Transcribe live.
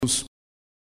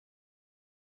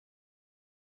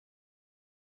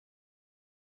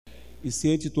E se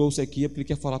ele te trouxe aqui é porque ele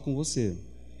quer falar com você.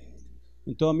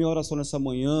 Então a minha oração nessa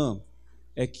manhã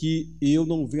é que eu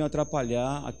não venha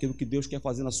atrapalhar aquilo que Deus quer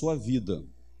fazer na sua vida,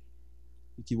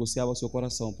 e que você abra seu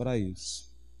coração para isso.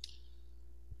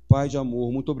 Pai de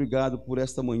amor, muito obrigado por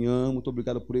esta manhã, muito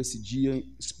obrigado por esse dia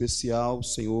especial,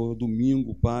 Senhor,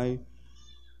 domingo, Pai.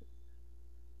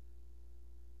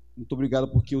 Muito obrigado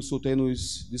porque o Senhor tem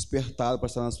nos despertado para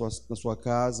estar na sua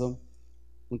casa.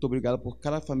 Muito obrigado por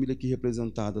cada família aqui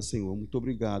representada, Senhor. Muito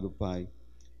obrigado, Pai.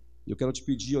 Eu quero te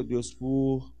pedir, ó Deus,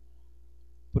 por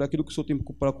aquilo que o Senhor tem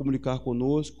para comunicar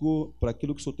conosco, por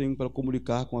aquilo que o Senhor tem para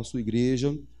comunicar com a sua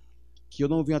igreja, que eu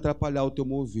não venha atrapalhar o teu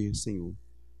mover, Senhor.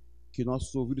 Que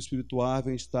nossos ouvidos espirituais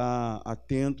venham estar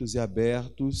atentos e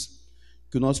abertos,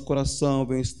 que o nosso coração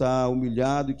venha estar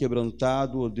humilhado e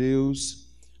quebrantado, ó Deus,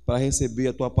 para receber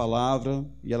a tua palavra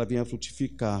e ela venha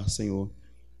frutificar, Senhor.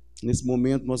 Nesse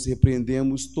momento nós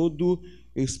repreendemos todo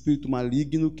espírito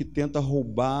maligno que tenta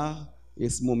roubar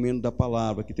esse momento da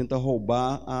palavra, que tenta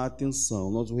roubar a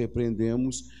atenção. Nós o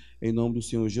repreendemos em nome do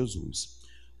Senhor Jesus.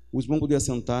 Os irmãos podem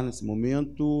assentar nesse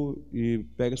momento e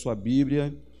pega a sua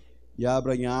Bíblia e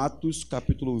abra em Atos,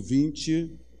 capítulo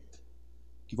 20,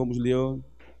 que vamos ler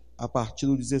a partir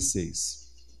do 16.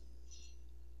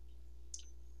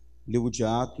 Livro de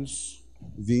Atos,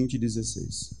 20,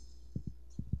 16.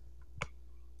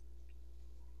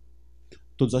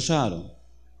 Todos acharam?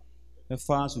 É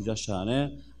fácil de achar,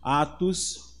 né?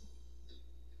 Atos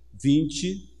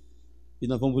 20, e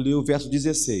nós vamos ler o verso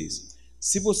 16.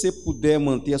 Se você puder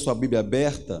manter a sua Bíblia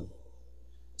aberta,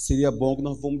 seria bom que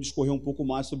nós vamos discorrer um pouco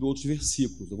mais sobre outros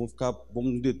versículos.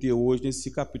 Vamos nos deter hoje nesse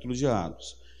capítulo de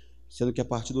Atos, sendo que a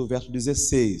partir do verso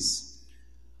 16.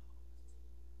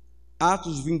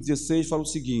 Atos 20, 16 fala o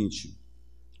seguinte: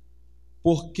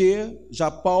 porque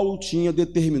já Paulo tinha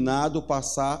determinado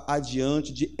passar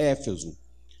adiante de Éfeso,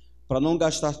 para não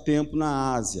gastar tempo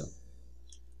na Ásia.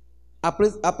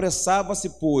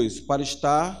 Apressava-se, pois, para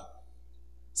estar,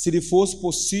 se lhe fosse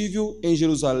possível, em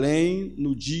Jerusalém,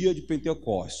 no dia de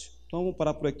Pentecostes. Então vamos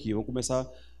parar por aqui, vamos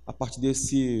começar a partir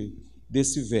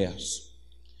desse verso.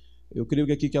 Eu creio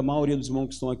que a maioria dos irmãos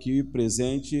que estão aqui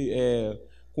presentes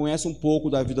conhece um pouco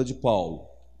da vida de Paulo.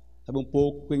 Sabe um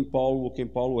pouco quem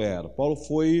Paulo era. Paulo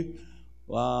foi,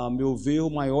 a meu ver, o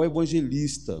maior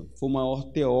evangelista, foi o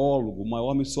maior teólogo, o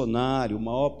maior missionário, o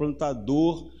maior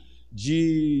plantador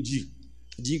de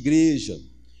igreja.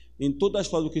 Em toda a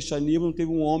história do cristianismo não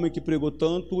teve um homem que pregou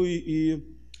tanto e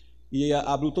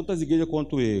abriu tantas igrejas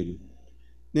quanto ele.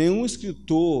 Nenhum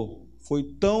escritor foi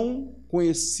tão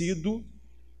conhecido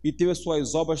e teve as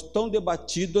suas obras tão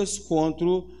debatidas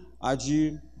quanto a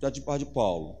de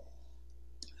Paulo.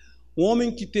 Um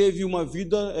homem que teve uma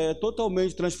vida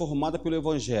totalmente transformada pelo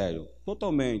Evangelho,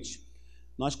 totalmente.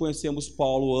 Nós conhecemos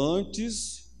Paulo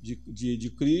antes de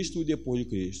Cristo e depois de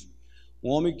Cristo. Um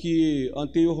homem que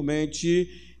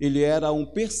anteriormente ele era um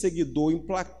perseguidor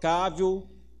implacável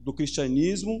do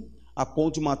cristianismo, a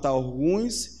ponto de matar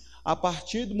alguns. A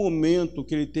partir do momento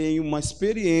que ele tem uma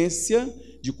experiência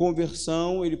de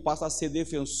conversão, ele passa a ser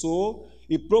defensor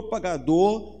e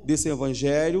propagador desse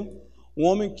Evangelho. Um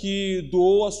homem que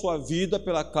doou a sua vida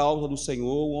pela causa do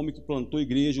Senhor, um homem que plantou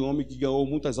igreja, um homem que ganhou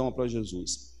muitas almas para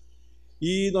Jesus.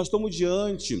 E nós estamos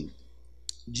diante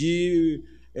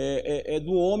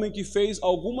do homem que fez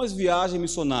algumas viagens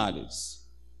missionárias.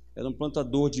 Era um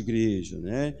plantador de igreja,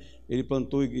 né? Ele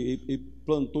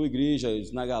plantou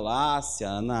igrejas na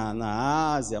Galácia,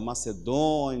 na Ásia,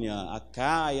 Macedônia,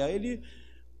 Acaia.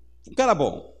 Um cara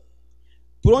bom.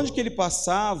 Por onde que ele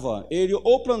passava, ele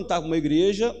ou plantava uma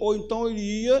igreja, ou então ele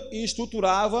ia e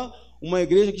estruturava uma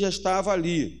igreja que já estava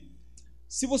ali.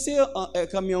 Se você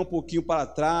caminhar um pouquinho para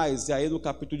trás, e aí no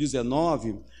capítulo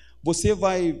 19, você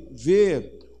vai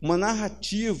ver uma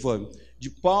narrativa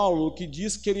de Paulo que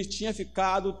diz que ele tinha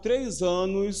ficado 3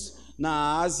 anos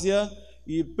na Ásia,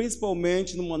 e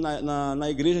principalmente na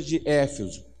igreja de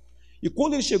Éfeso. E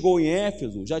quando ele chegou em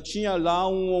Éfeso, já tinha lá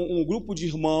um grupo de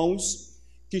irmãos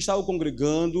que estavam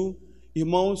congregando,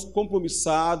 irmãos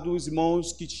compromissados,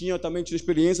 irmãos que tinham também tido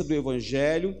experiência do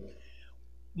Evangelho,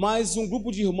 mas um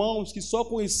grupo de irmãos que só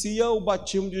conhecia o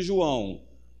batismo de João,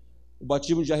 o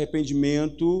batismo de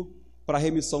arrependimento para a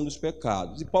remissão dos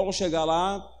pecados. E Paulo chega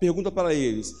lá, pergunta para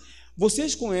eles: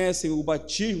 vocês conhecem o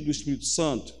batismo do Espírito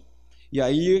Santo? E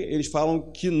aí eles falam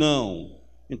que não.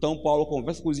 Então Paulo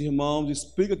conversa com os irmãos,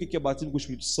 explica o que é batismo com o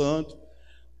Espírito Santo.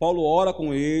 Paulo ora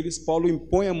com eles, Paulo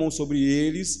impõe a mão sobre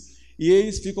eles, e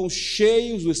eles ficam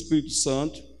cheios do Espírito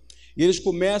Santo, e eles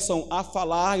começam a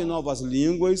falar em novas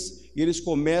línguas, e eles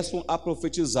começam a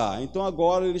profetizar. Então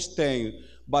agora eles têm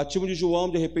o batismo de João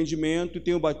de arrependimento e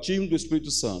tem o batismo do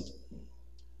Espírito Santo.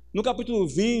 No capítulo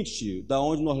 20, da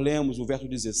onde nós lemos o verso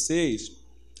 16,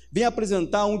 vem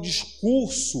apresentar um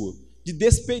discurso de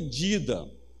despedida.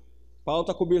 Paulo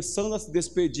está começando a se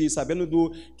despedir,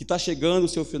 sabendo que está chegando o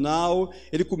seu final,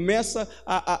 ele começa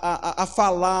a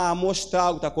falar, a mostrar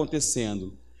o que está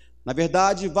acontecendo. Na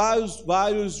verdade,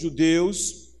 vários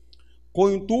judeus, com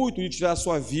o intuito de tirar a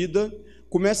sua vida,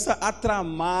 começam a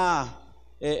tramar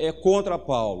contra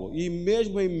Paulo. E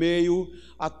mesmo em meio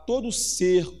a todo o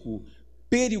cerco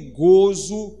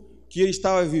perigoso que ele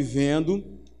estava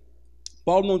vivendo,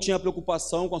 Paulo não tinha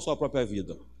preocupação com a sua própria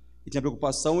vida. Ele tinha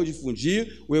preocupação em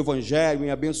difundir o evangelho, em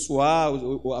abençoar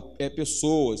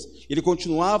pessoas. Ele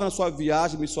continuava na sua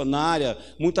viagem missionária,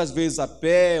 muitas vezes a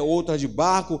pé, outras de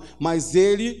barco, mas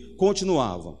ele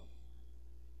continuava.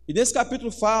 E nesse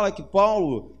capítulo fala que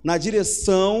Paulo, na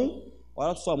direção,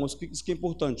 olha só, mas isso que é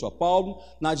importante, Paulo,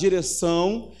 na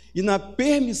direção e na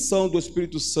permissão do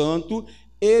Espírito Santo,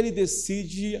 ele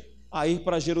decide a ir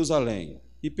para Jerusalém.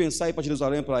 E pensar em ir para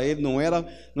Jerusalém para ele não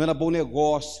era bom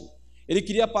negócio. Ele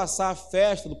queria passar a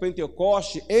festa do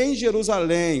Pentecoste em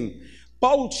Jerusalém.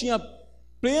 Paulo tinha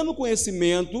pleno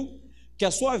conhecimento que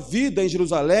a sua vida em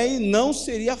Jerusalém não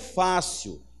seria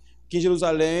fácil, que em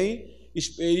Jerusalém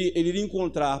ele iria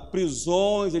encontrar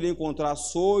prisões, ele iria encontrar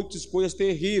açoites, coisas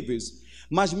terríveis.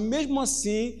 Mas mesmo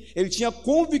assim, ele tinha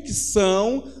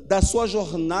convicção da sua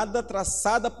jornada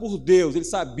traçada por Deus. Ele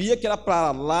sabia que era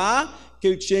para lá que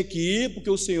ele tinha que ir, porque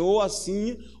o Senhor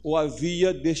assim o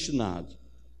havia destinado.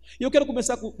 E eu quero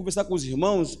começar a conversar com os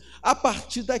irmãos a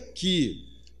partir daqui,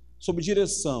 sobre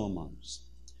direção, amados.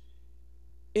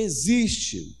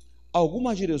 Existem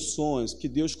algumas direções que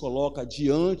Deus coloca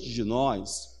diante de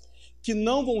nós que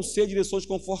não vão ser direções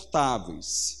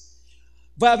confortáveis.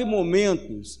 Vai haver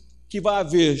momentos que vai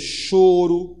haver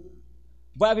choro,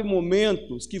 vai haver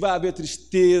momentos que vai haver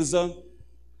tristeza,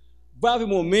 vai haver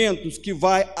momentos que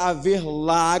vai haver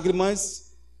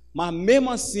lágrimas, mas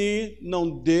mesmo assim não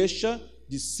deixa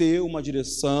de ser uma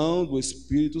direção do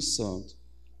Espírito Santo.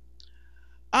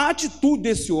 A atitude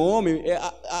desse homem,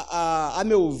 a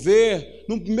meu ver,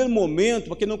 no primeiro momento,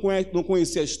 para quem não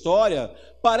conhecia a história,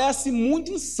 parece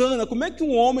muito insana. Como é que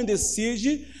um homem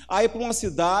decide ir para uma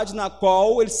cidade na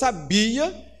qual ele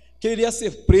sabia que ele iria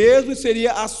ser preso e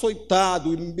seria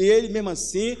açoitado, e ele mesmo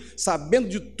assim, sabendo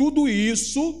de tudo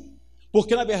isso,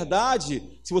 porque na verdade,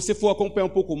 se você for acompanhar um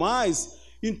pouco mais,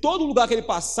 em todo lugar que ele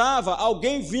passava,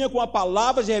 alguém vinha com a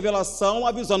palavra de revelação,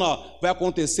 avisando, vai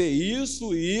acontecer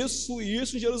isso, isso,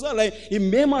 isso em Jerusalém. E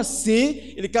mesmo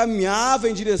assim, ele caminhava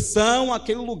em direção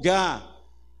àquele lugar.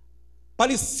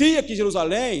 Parecia que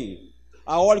Jerusalém,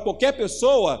 a olho de qualquer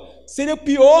pessoa, seria o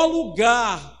pior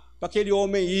lugar para aquele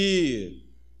homem ir.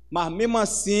 Mas mesmo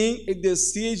assim, ele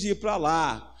decide ir para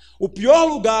lá. O pior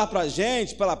lugar para a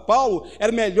gente, para Paulo,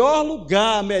 era o melhor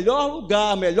lugar,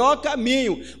 melhor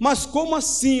caminho. Mas como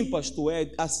assim, pastor?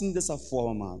 É assim, dessa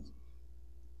forma, amado.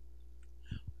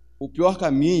 O pior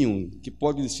caminho que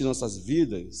pode existir em nossas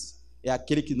vidas é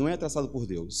aquele que não é traçado por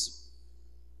Deus.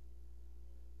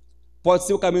 Pode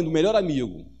ser o caminho do melhor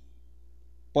amigo,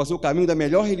 pode ser o caminho da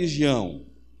melhor religião,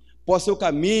 pode ser o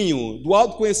caminho do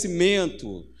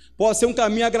autoconhecimento, pode ser um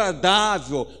caminho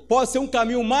agradável, pode ser um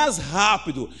caminho mais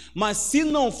rápido, mas se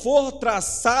não for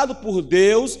traçado por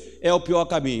Deus, é o pior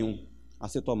caminho a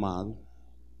ser tomado.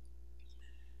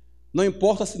 Não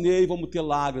importa se nele vamos ter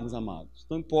lágrimas, amados,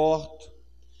 não importa.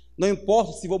 Não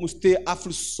importa se vamos ter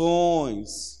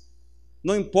aflições,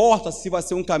 não importa se vai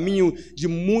ser um caminho de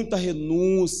muita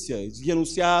renúncia, de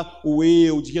renunciar o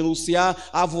eu, de renunciar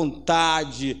à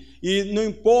vontade, e não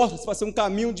importa se vai ser um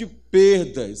caminho de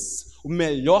perdas. O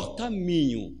melhor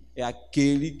caminho é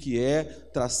aquele que é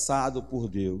traçado por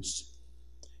Deus.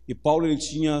 E Paulo, ele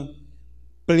tinha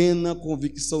plena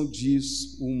convicção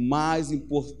disso. O mais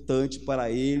importante para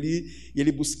ele, e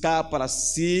ele buscar para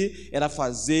si, era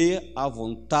fazer a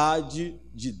vontade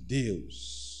de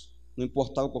Deus. Não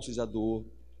importava qual seja a dor.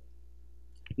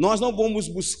 Nós não vamos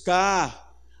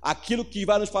buscar aquilo que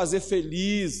vai nos fazer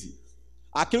felizes,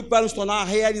 aquilo que vai nos tornar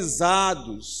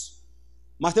realizados,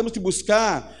 mas temos que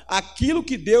buscar aquilo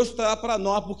que Deus traz para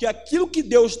nós, porque aquilo que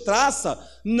Deus traça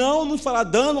não nos fará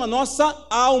dano à nossa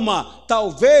alma,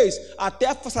 talvez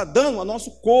até faça dano ao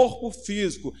nosso corpo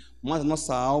físico, mas a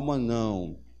nossa alma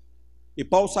não. E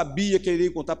Paulo sabia que ele iria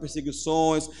encontrar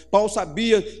perseguições, Paulo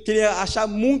sabia que ele ia achar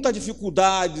muitas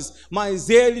dificuldades, mas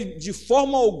ele de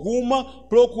forma alguma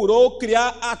procurou criar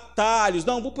atalhos.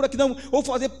 Não, vou por aqui, não, vou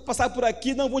fazer passar por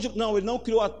aqui, não, não, ele não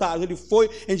criou atalhos, ele foi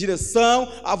em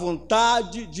direção à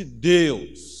vontade de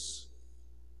Deus.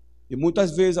 E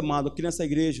muitas vezes, amado, aqui nessa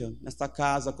igreja, nesta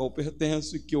casa a qual eu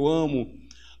pertenço e que eu amo,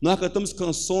 Nós cantamos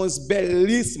canções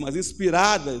belíssimas,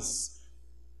 inspiradas,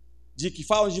 que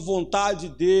falam de vontade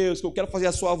de Deus, que eu quero fazer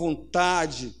a sua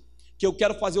vontade, que eu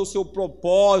quero fazer o seu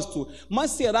propósito.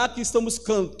 Mas será que estamos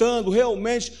cantando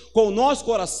realmente com o nosso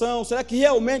coração? Será que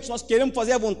realmente nós queremos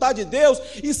fazer a vontade de Deus?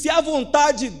 E se a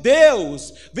vontade de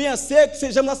Deus venha a ser que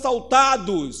sejamos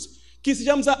assaltados, que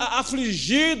sejamos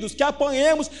afligidos, que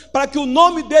apanhemos, para que o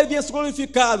nome dele venha a ser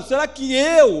glorificado, será que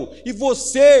eu e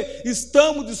você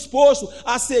estamos dispostos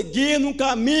a seguir no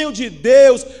caminho de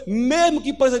Deus, mesmo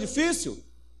que pareça difícil?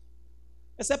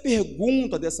 Essa é a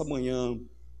pergunta dessa manhã.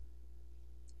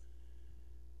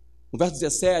 No verso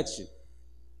 17,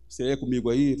 você lê comigo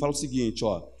aí, fala o seguinte,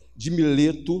 de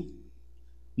Mileto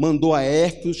mandou a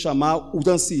Éfeso chamar os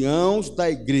anciãos da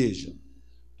igreja.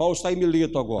 Paulo está em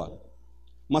Mileto agora,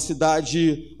 uma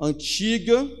cidade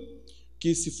antiga,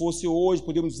 que se fosse hoje,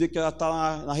 podemos dizer que ela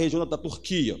está na região da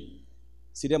Turquia,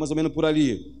 seria mais ou menos por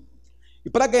ali. E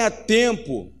para ganhar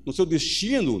tempo no seu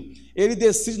destino, ele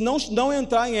decide não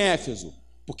entrar em Éfeso,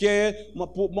 porque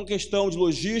uma questão de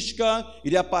logística,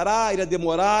 iria parar, iria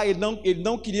demorar, ele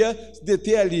não queria se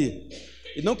deter ali.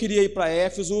 Ele não queria ir para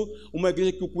Éfeso, uma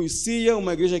igreja que o conhecia,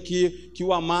 uma igreja que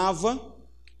o amava.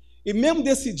 E mesmo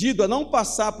decidido a não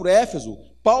passar por Éfeso,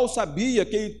 Paulo sabia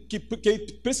que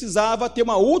ele precisava ter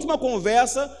uma última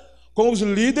conversa com os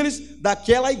líderes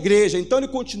daquela igreja. Então ele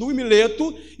continua em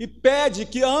Mileto e pede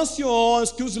que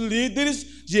anciões, que os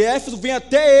líderes de Éfeso venham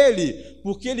até ele,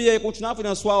 porque ele ia continuar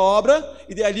fazendo a sua obra,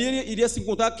 e dali ele iria se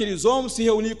encontrar com aqueles homens, se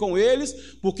reunir com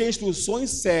eles, porque instruções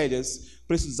sérias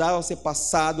precisavam ser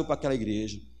passadas para aquela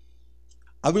igreja.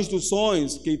 As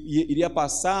instruções que iria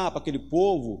passar para aquele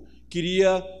povo,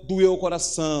 queria doer o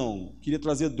coração, queria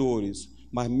trazer dores,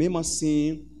 mas mesmo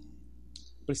assim,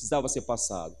 precisava ser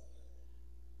passado.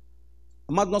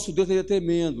 Amado, nosso Deus, ele é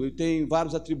tremendo, ele tem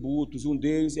vários atributos, e um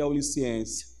deles é a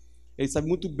onisciência. Ele sabe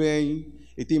muito bem,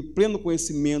 ele tem pleno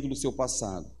conhecimento do seu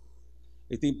passado,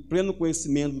 ele tem pleno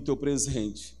conhecimento do teu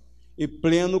presente, e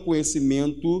pleno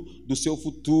conhecimento do seu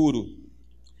futuro.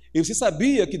 E você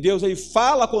sabia que Deus ele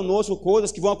fala conosco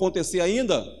coisas que vão acontecer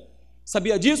ainda?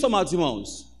 Sabia disso, amados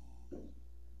irmãos?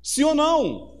 Sim ou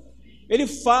não? Ele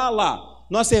fala.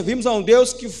 Nós servimos a um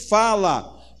Deus que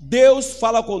fala. Deus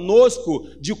fala conosco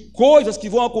de coisas que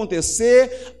vão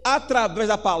acontecer através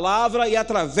da palavra e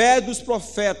através dos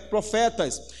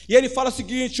profetas. E ele fala o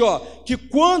seguinte, que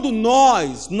quando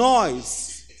nós,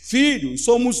 filhos,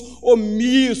 somos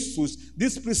omissos,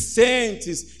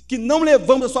 displicentes, que não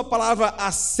levamos a sua palavra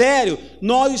a sério,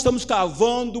 nós estamos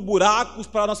cavando buracos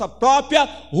para a nossa própria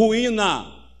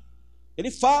ruína. Ele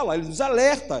fala, ele nos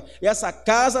alerta, e essa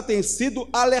casa tem sido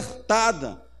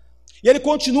alertada. E ele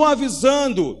continua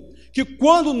avisando que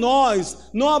quando nós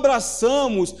não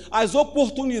abraçamos as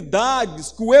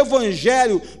oportunidades que o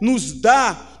Evangelho nos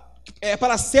dá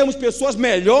para sermos pessoas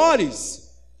melhores,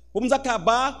 vamos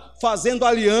acabar fazendo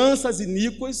alianças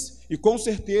iníquas e com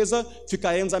certeza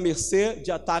ficaremos à mercê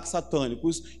de ataques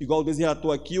satânicos, igual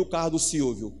relatou aqui o caso do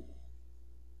Silvio.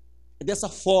 É dessa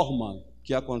forma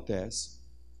que acontece.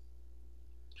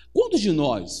 Quantos de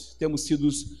nós temos sido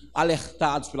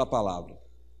alertados pela palavra?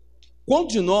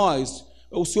 Quantos de nós,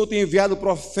 o Senhor tem enviado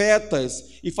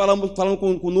profetas e falando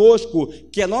conosco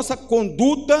que a nossa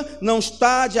conduta não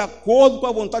está de acordo com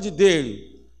a vontade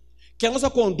dEle, que a nossa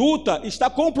conduta está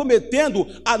comprometendo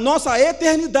a nossa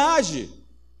eternidade.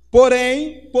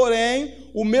 Porém,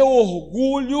 o meu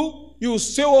orgulho e o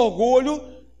seu orgulho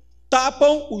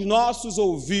tapam os nossos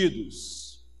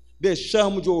ouvidos.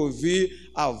 Deixamos de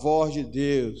ouvir a voz de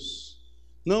Deus.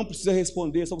 Não precisa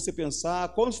responder, só você pensar.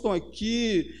 Quantos estão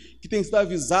aqui que têm sido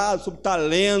avisados sobre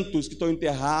talentos que estão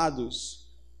enterrados?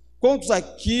 Quantos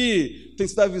aqui têm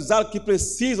sido avisados que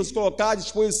precisam se colocar à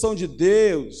disposição de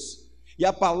Deus? E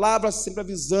a palavra sempre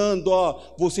avisando,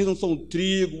 vocês não são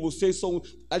trigo, vocês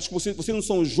não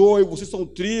são joio, vocês são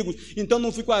trigos, então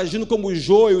não ficam agindo como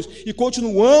joios, e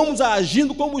continuamos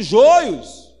agindo como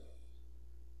joios.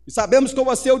 E sabemos qual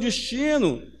vai ser o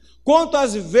destino.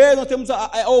 Quantas vezes nós temos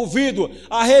ouvido: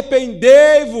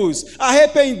 arrependei-vos,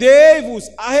 arrependei-vos,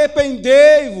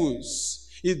 arrependei-vos.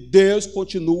 E Deus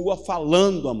continua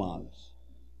falando, amados.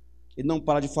 Ele não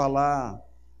para de falar.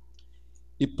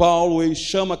 E Paulo, ele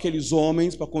chama aqueles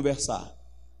homens para conversar.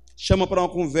 Chama para uma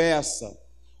conversa.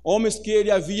 Homens que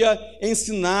ele havia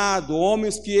ensinado,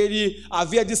 homens que ele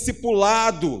havia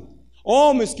discipulado.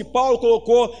 Homens que Paulo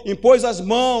impôs as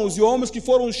mãos, e homens que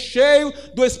foram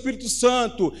cheios do Espírito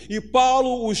Santo, e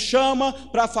Paulo os chama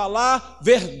para falar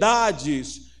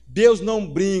verdades. Deus não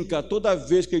brinca, toda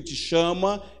vez que Ele te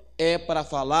chama é para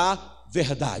falar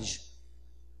verdade.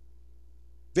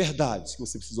 Verdades que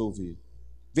você precisa ouvir.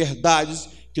 verdades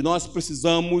que nós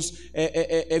precisamos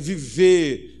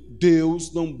viver.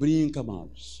 Deus não brinca,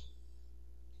 amados.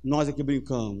 Nós é que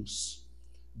brincamos.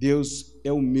 Deus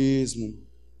é o mesmo.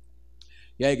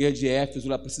 E a igreja de Éfeso,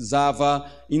 ela precisava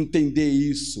entender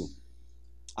isso.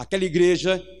 Aquela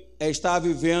igreja estava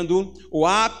vivendo o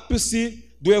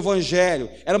ápice do evangelho.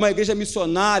 Era uma igreja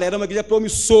missionária, era uma igreja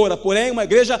promissora, porém uma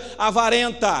igreja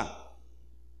avarenta.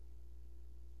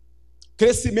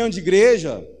 Crescimento de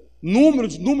igreja, número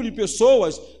de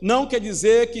pessoas, não quer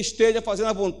dizer que esteja fazendo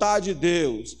a vontade de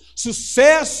Deus.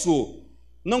 Sucesso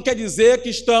não quer dizer que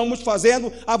estamos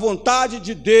fazendo a vontade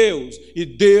de Deus. E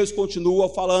Deus continua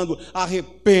falando: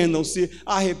 arrependam-se,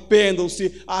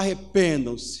 arrependam-se,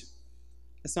 arrependam-se.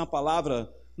 Essa é uma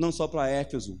palavra não só para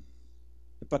Éfeso,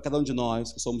 é para cada um de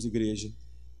nós que somos igreja.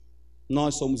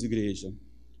 Nós somos igreja.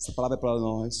 Essa palavra é para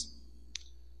nós.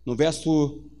 No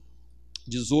verso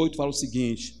 18 fala o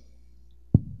seguinte: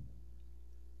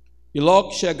 e logo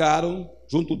que chegaram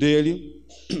junto dele,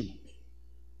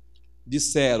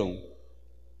 disseram: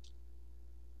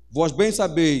 vós bem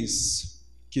sabeis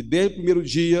que desde o primeiro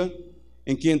dia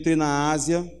em que entrei na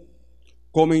Ásia,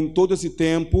 como em todo esse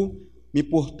tempo, me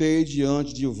portei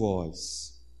diante de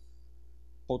vós.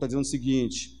 Paulo está dizendo o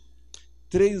seguinte: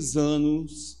 3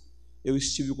 anos eu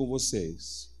estive com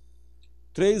vocês,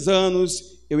 3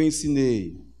 anos eu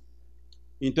ensinei.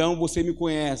 Então você me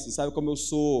conhece, sabe como eu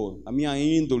sou, a minha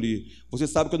índole. Você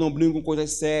sabe que eu não brinco com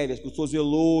coisas sérias, que eu sou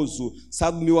zeloso,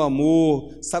 sabe do meu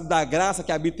amor, sabe da graça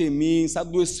que habita em mim,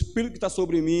 sabe do Espírito que está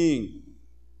sobre mim.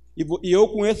 E eu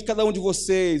conheço cada um de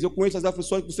vocês, eu conheço as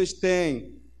aflições que vocês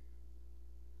têm.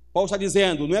 Paulo está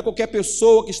dizendo: não é qualquer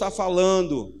pessoa que está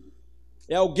falando,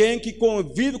 é alguém que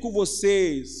convive com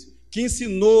vocês, que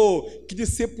ensinou, que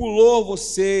discipulou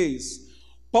vocês.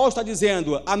 Paulo está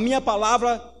dizendo: a minha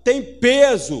palavra tem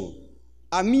peso,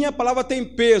 a minha palavra tem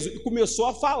peso. E começou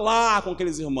a falar com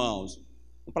aqueles irmãos.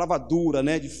 Uma palavra dura,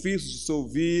 né? Difícil de se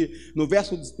ouvir. No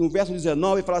verso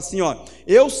 19 ele fala assim: ó,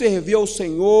 eu servi ao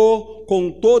Senhor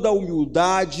com toda a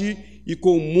humildade e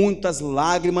com muitas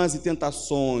lágrimas e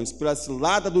tentações, pela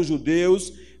cilada dos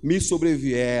judeus me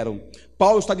sobrevieram.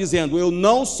 Paulo está dizendo: eu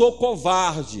não sou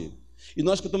covarde. E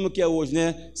nós cantamos aqui hoje,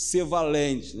 né? Ser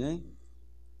valente, né?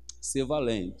 Ser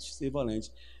valente, ser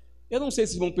valente. Eu não sei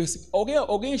se vão perceber.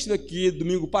 Alguém esteve aqui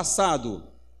domingo passado?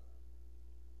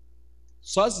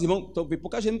 Só esses irmãos. Então, veio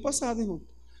pouca gente no passado, irmão.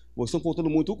 Vocês estão faltando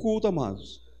muito o culto,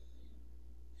 amados.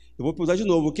 Eu vou perguntar de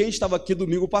novo: quem estava aqui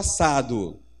domingo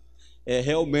passado?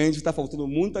 Realmente está faltando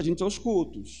muita gente aos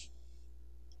cultos.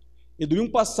 E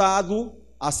domingo passado,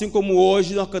 assim como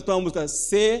hoje, nós cantamos a música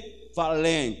Ser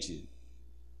Valente.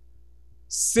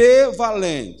 Ser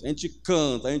valente. A gente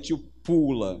canta, a gente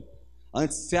pula, a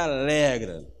gente se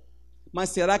alegra. Mas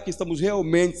será que estamos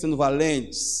realmente sendo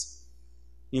valentes?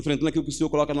 Enfrentando aquilo que o Senhor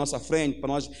coloca na nossa frente, para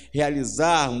nós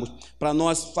realizarmos, para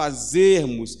nós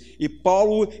fazermos. E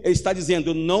Paulo está dizendo: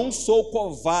 eu não sou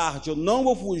covarde, eu não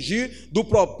vou fugir do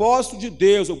propósito de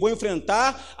Deus, eu vou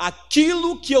enfrentar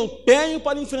aquilo que eu tenho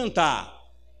para enfrentar.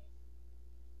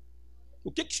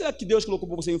 O que será que Deus colocou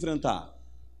para você enfrentar?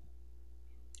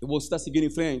 Você está seguindo em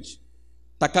frente?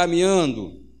 Está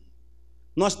caminhando?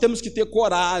 Nós temos que ter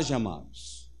coragem,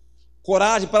 amados.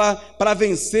 Coragem para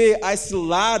vencer as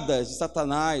ciladas de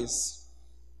Satanás.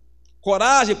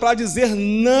 Coragem para dizer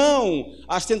não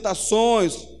às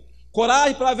tentações.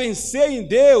 Coragem para vencer em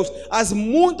Deus as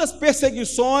muitas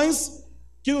perseguições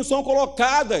que nos são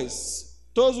colocadas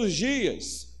todos os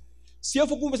dias. Se eu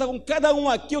for conversar com cada um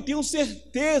aqui, eu tenho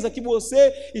certeza que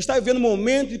você está vivendo um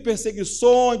momento de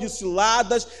perseguições, de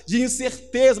ciladas, de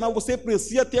incerteza, mas você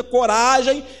precisa ter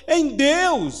coragem em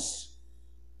Deus.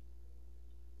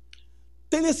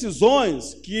 Tem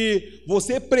decisões que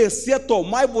você precisa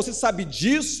tomar, e você sabe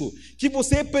disso, que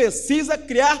você precisa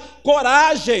criar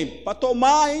coragem para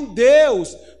tomar em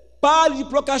Deus. Pare de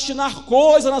procrastinar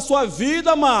coisas na sua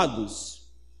vida, amados.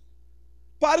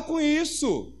 Pare com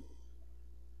isso.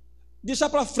 Deixar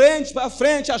para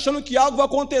frente, achando que algo vai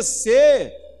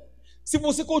acontecer. Se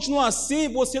você continuar assim,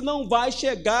 você não vai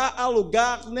chegar a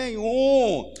lugar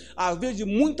nenhum. A vida de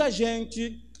muita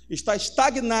gente está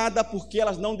estagnada porque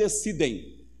elas não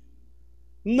decidem.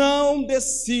 Não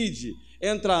decide.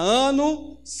 Entra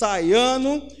ano, sai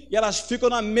ano, e elas ficam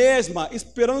na mesma,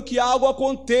 esperando que algo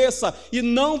aconteça. E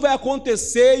não vai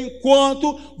acontecer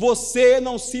enquanto você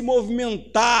não se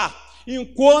movimentar.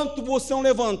 Enquanto você não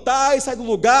levantar e sair do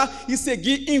lugar e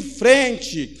seguir em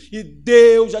frente. E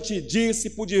Deus já te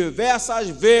disse por diversas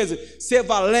vezes: ser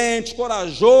valente,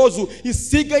 corajoso e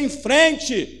siga em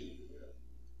frente.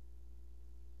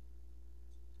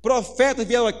 Profetas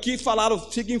vieram aqui e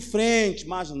falaram: siga em frente,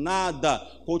 mas nada,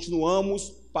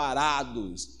 continuamos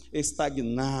parados,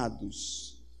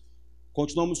 estagnados.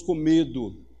 Continuamos com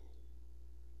medo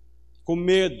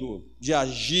de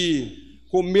agir,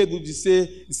 com medo de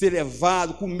ser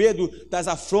levado, com medo das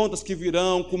afrontas que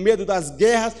virão, com medo das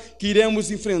guerras que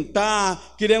iremos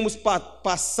enfrentar, que iremos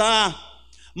passar.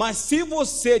 Mas se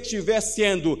você estiver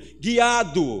sendo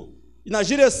guiado na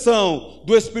direção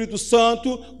do Espírito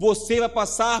Santo, você vai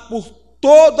passar por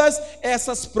todas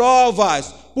essas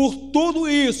provas, por tudo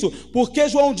isso, porque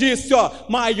João disse,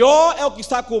 maior é o que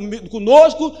está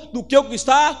conosco do que o que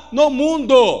está no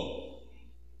mundo.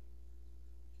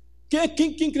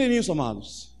 Quem crê nisso,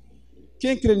 amados?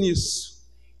 Quem crê nisso?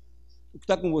 O que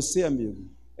está com você, amigo,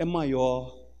 é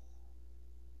maior.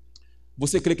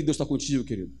 Você crê que Deus está contigo,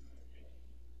 querido?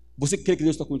 Você crê que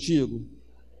Deus está contigo?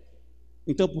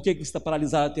 Então por que você está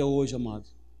paralisado até hoje, amado?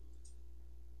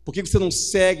 Por que você não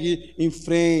segue em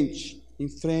frente?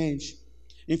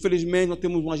 Infelizmente nós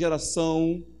temos uma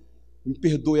geração, me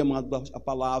perdoe, amado, a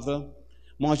palavra,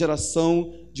 uma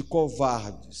geração de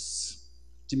covardes,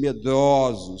 de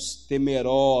medrosos,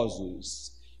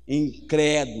 temerosos,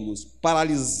 incrédulos,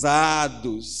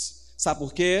 paralisados. Sabe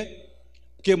por quê?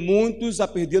 Porque muitos já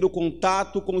perderam o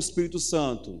contato com o Espírito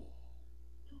Santo.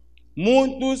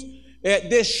 Muitos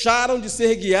deixaram de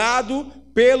ser guiados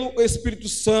pelo Espírito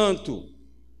Santo.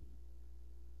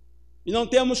 E não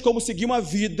temos como seguir uma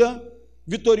vida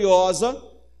vitoriosa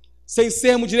sem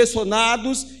sermos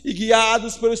direcionados e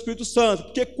guiados pelo Espírito Santo.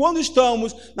 Porque quando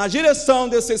estamos na direção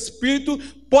desse Espírito,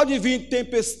 pode vir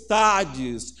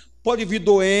tempestades, pode vir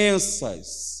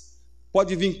doenças,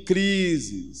 pode vir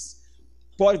crises,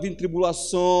 pode vir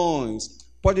tribulações,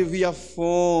 pode vir a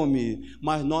fome,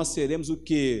 mas nós seremos o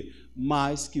quê?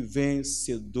 Mais que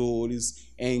vencedores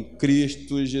em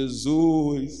Cristo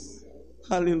Jesus.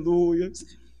 Aleluia.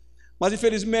 Mas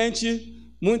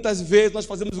infelizmente, muitas vezes nós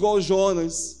fazemos igual o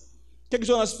Jonas. O que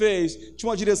Jonas fez? Tinha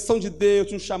uma direção de Deus,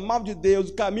 tinha um chamado de Deus,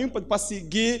 um caminho para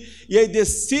seguir, e aí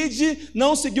decide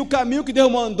não seguir o caminho que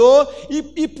Deus mandou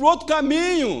e ir para outro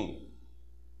caminho.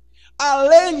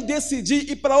 Além de decidir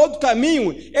ir para outro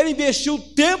caminho, ele investiu o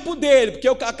tempo dele, porque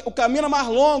o caminho era mais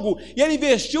longo, e ele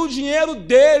investiu o dinheiro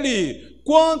dele.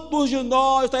 Quantos de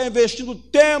nós estão investindo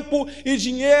tempo e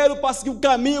dinheiro para seguir um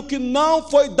caminho que não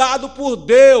foi dado por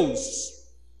Deus?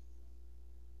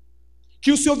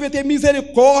 Que o Senhor venha ter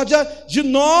misericórdia de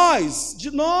nós,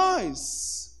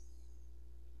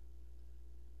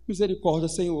 Misericórdia,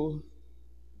 Senhor.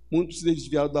 Muitos se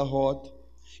desviaram da rota.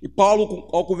 E Paulo,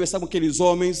 ao conversar com aqueles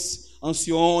homens,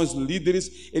 anciões,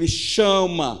 líderes, ele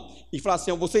chama e fala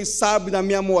assim: vocês sabem da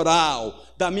minha moral,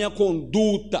 da minha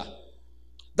conduta,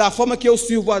 da forma que eu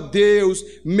sirvo a Deus,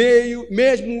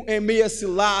 mesmo em meio a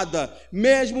cilada,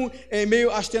 mesmo em meio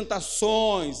às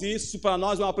tentações. Isso para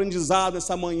nós é um aprendizado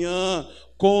essa manhã,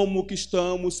 como que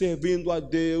estamos servindo a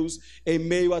Deus em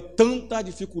meio a tantas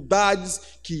dificuldades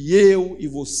que eu e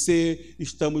você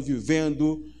estamos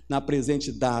vivendo na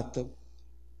presente data.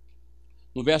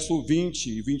 No verso 20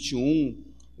 e 21,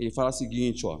 ele fala o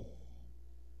seguinte,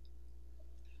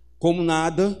 como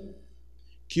nada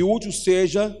que útil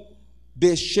seja,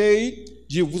 deixei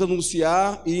de vos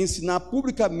anunciar e ensinar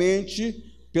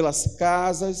publicamente pelas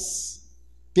casas,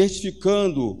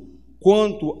 testificando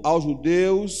quanto aos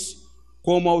judeus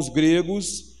como aos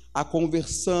gregos a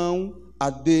conversão a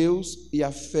Deus e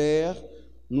a fé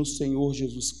no Senhor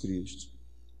Jesus Cristo.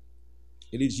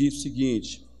 Ele diz o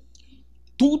seguinte: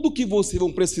 tudo que vocês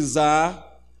vão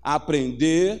precisar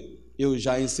aprender, eu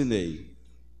já ensinei.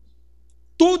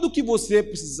 Tudo que você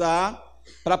precisar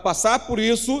para passar por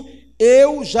isso,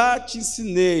 eu já te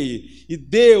ensinei. E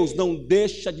Deus não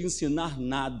deixa de ensinar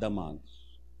nada, mano.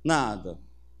 Nada.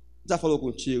 Já falou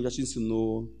contigo, já te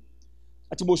ensinou,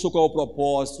 já te mostrou qual é o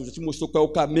propósito, já te mostrou qual é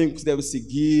o caminho que você deve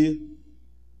seguir.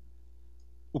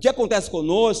 O que acontece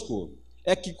conosco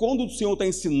é que quando o Senhor está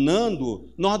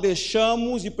ensinando, nós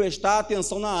deixamos de prestar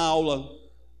atenção na aula.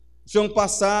 Deixamos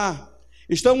passar.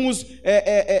 Estamos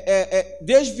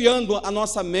desviando a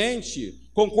nossa mente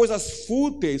com coisas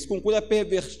fúteis, com coisas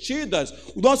pervertidas.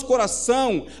 O nosso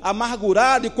coração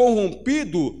amargurado e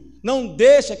corrompido não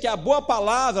deixa que a boa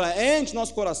palavra entre no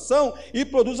nosso coração e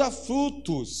produza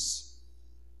frutos.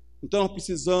 Então nós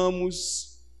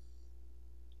precisamos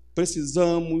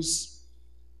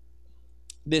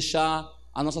deixar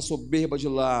a nossa soberba de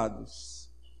lado.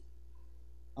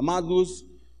 Amados,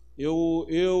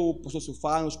 eu, pastor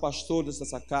Silfar, os pastores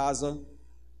dessa casa,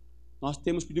 nós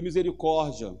temos pedido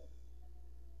misericórdia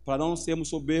para não sermos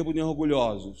soberbos nem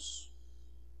orgulhosos.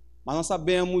 Mas nós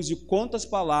sabemos de quantas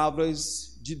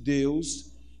palavras de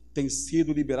Deus têm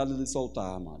sido liberadas desse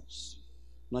altar, amados.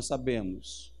 Nós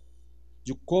sabemos.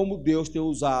 de como Deus tem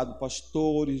usado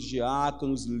pastores,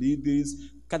 diáconos,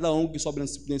 líderes, cada um que sobe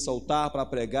nesse altar para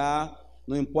pregar,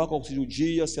 não importa qual seja o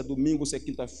dia, se é domingo ou se é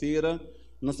quinta-feira,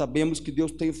 nós sabemos que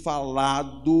Deus tem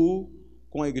falado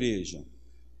com a igreja.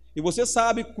 E você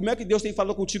sabe como é que Deus tem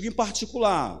falado contigo em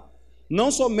particular, não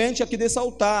somente aqui desse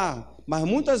altar, mas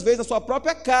muitas vezes na sua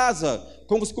própria casa,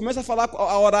 quando você começa a falar,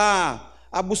 a orar,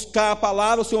 a buscar a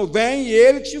palavra, o Senhor vem e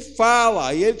Ele te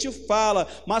fala,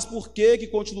 mas por que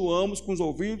continuamos com os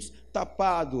ouvidos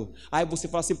tapados? Aí você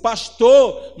fala assim,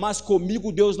 pastor, mas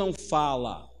comigo Deus não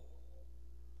fala.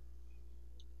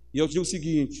 E eu te digo o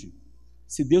seguinte,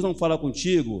 se Deus não fala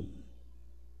contigo,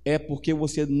 é porque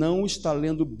você não está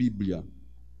lendo Bíblia.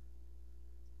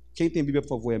 Quem tem Bíblia, por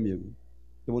favor, amigo?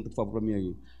 Levanta, por favor, para mim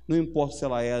aí. Não importa se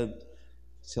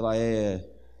ela é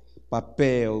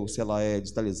papel, se ela é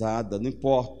digitalizada, não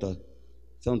importa.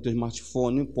 Se ela não tem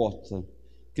smartphone, não importa.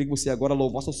 Queria que você agora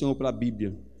louvasse o Senhor pela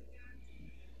Bíblia.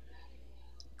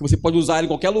 Que você pode usar ela em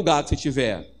qualquer lugar que você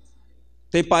tiver.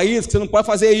 Tem países que você não pode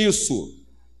fazer isso.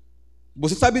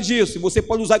 Você sabe disso. Você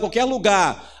pode usar em qualquer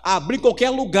lugar, abrir em qualquer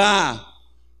lugar.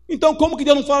 Então, como que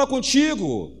Deus não fala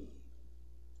contigo?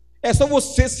 É só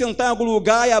você sentar em algum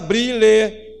lugar e abrir e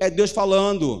ler. É Deus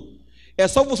falando. É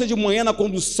só você de manhã na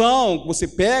condução, que você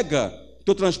pega,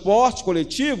 teu transporte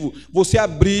coletivo, você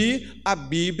abrir a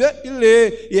Bíblia e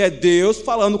ler. E é Deus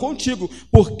falando contigo,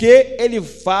 porque Ele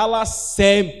fala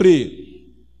sempre.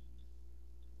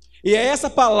 E é essa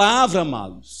palavra,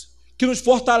 amados, que nos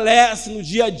fortalece no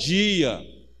dia a dia.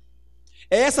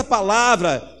 É essa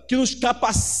palavra que nos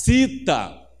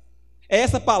capacita. É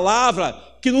essa palavra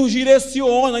que nos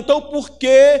direciona. Então, por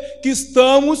que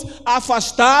estamos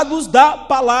afastados da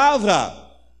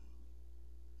palavra?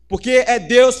 Porque é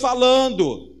Deus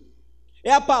falando.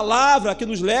 É a palavra que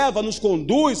nos leva, nos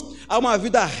conduz a uma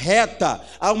vida reta,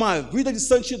 a uma vida de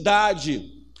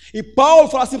santidade. E Paulo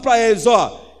fala assim para eles,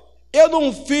 eu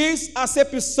não fiz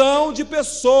acepção de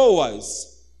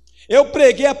pessoas. Eu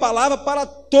preguei a palavra para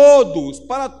todos,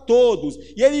 para todos.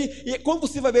 E quando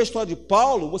você vai ver a história de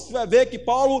Paulo, você vai ver que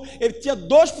Paulo, ele tinha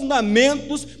dois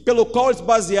fundamentos pelo qual ele se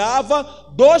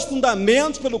baseava, dois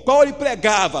fundamentos pelo qual ele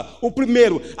pregava. O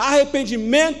primeiro,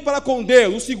 arrependimento para com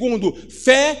Deus. O segundo,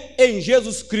 fé em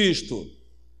Jesus Cristo.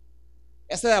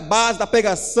 Essa é a base da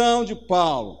pregação de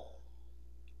Paulo.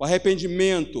 O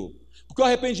arrependimento. Porque o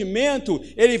arrependimento,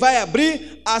 ele vai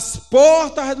abrir as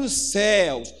portas dos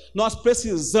céus. Nós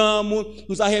precisamos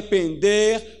nos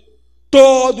arrepender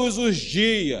todos os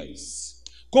dias.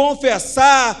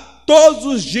 Confessar todos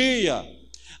os dias.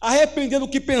 Arrepender do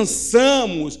que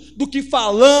pensamos, do que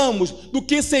falamos, do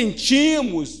que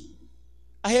sentimos.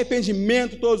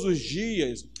 Arrependimento todos os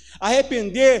dias.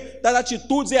 Arrepender das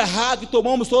atitudes erradas que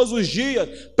tomamos todos os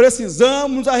dias.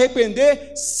 Precisamos nos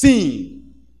arrepender, sim.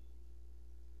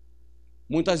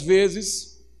 Muitas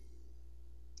vezes,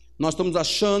 nós estamos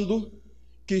achando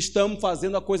que estamos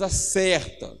fazendo a coisa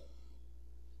certa,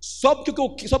 só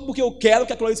porque eu quero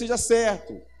que aquilo ali seja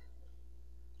certo.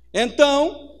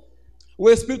 Então, o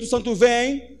Espírito Santo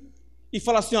vem e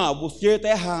fala assim, você está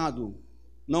errado,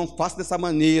 não faça dessa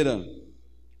maneira.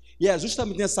 E é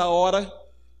justamente nessa hora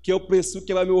que eu preciso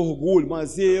quebrar meu orgulho,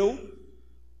 mas eu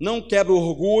não quebro o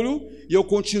orgulho e eu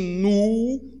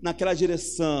continuo naquela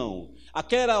direção.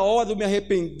 Aquela hora de eu me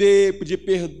arrepender, pedir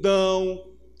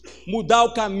perdão, mudar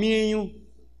o caminho,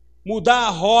 mudar a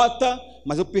rota,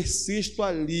 mas eu persisto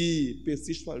ali.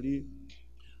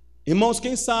 Irmãos,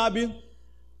 quem sabe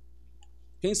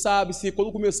se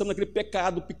quando começamos naquele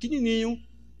pecado pequenininho,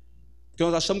 que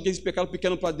nós achamos que é esse pecado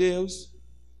pequeno para Deus,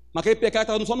 mas aquele pecado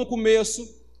estava só no começo,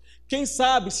 quem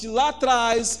sabe se lá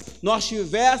atrás nós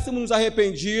tivéssemos nos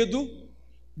arrependido,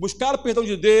 buscado o perdão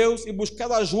de Deus e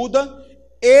buscado ajuda,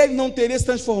 ele não teria se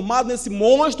transformado nesse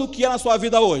monstro que é na sua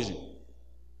vida hoje.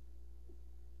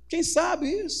 Quem sabe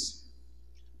isso?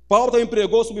 Paulo também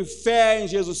pregou sobre fé em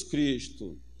Jesus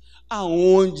Cristo.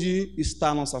 Aonde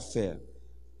está a nossa fé?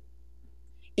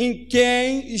 Em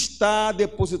quem está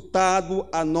depositado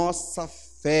a nossa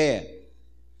fé?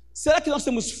 Será que nós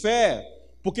temos fé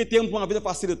porque temos uma vida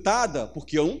facilitada?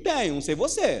 Porque eu não tenho, não sei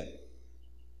você.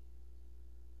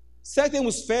 Será que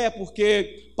temos fé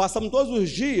porque passamos todos os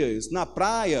dias na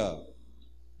praia,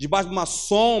 debaixo de uma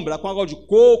sombra, com água de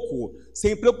coco,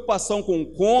 sem preocupação com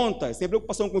contas, sem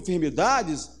preocupação com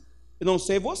enfermidades? Eu não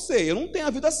sei você, eu não tenho a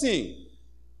vida assim.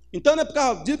 Então não é por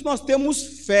causa disso que nós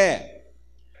temos fé.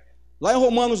 Lá em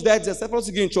Romanos 10:17 fala o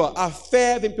seguinte, a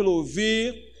fé vem pelo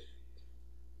ouvir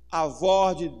a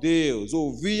voz de Deus,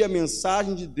 ouvir a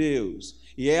mensagem de Deus,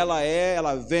 e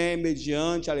ela vem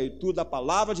mediante a leitura da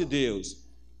palavra de Deus.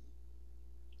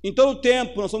 Em todo o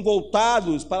tempo nós somos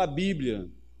voltados para a Bíblia,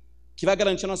 que vai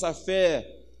garantir a nossa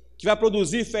fé, que vai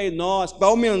produzir fé em nós, que vai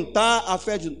aumentar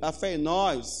a fé em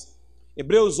nós.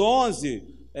 Hebreus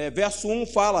 11, verso 1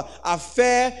 fala: a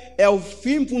fé é o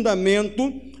firme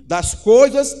fundamento das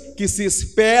coisas que se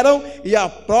esperam e a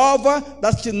prova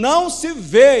das que não se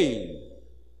veem.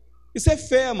 Isso é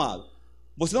fé, amado.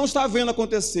 Você não está vendo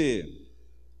acontecer.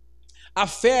 A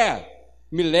fé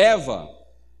me leva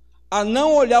a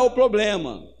não olhar o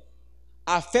problema.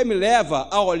 A fé me leva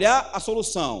a olhar a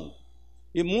solução.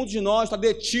 E muitos de nós está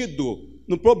detido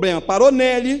no problema. Parou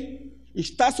nele,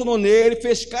 estacionou nele,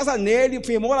 fez casa nele,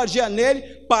 fez moradia nele,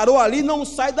 parou ali, não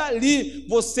sai dali.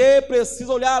 Você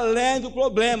precisa olhar além do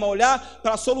problema, olhar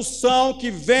para a solução que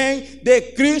vem de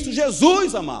Cristo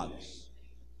Jesus, amados.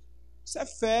 Isso é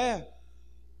fé.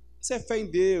 Isso é fé em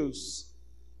Deus,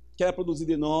 que ela é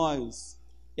produzida em nós,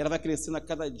 e ela vai crescendo a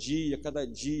cada dia, cada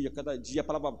dia, cada dia. A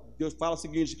palavra de Deus fala o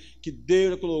seguinte, que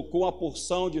Deus colocou uma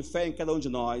porção de fé em cada um de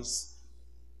nós.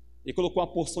 Ele colocou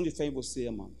uma porção de fé em você,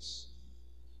 amados.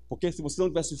 Porque se você não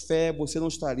tivesse fé, você não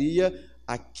estaria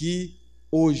aqui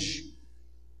hoje.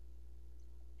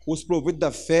 Os proveitos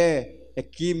da fé é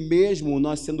que mesmo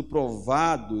nós sendo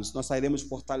provados, nós sairemos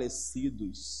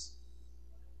fortalecidos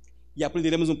e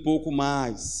aprenderemos um pouco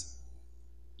mais.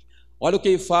 Olha o que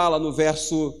ele fala no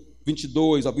verso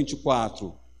 22 ao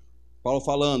 24, Paulo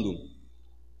falando: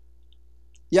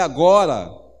 e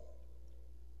agora,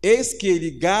 eis que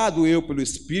ligado eu pelo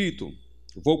Espírito,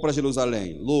 vou para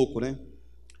Jerusalém, louco, né?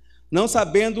 Não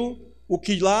sabendo o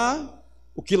que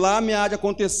lá me há de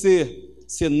acontecer,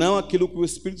 senão aquilo que o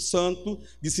Espírito Santo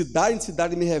de cidade em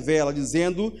cidade me revela,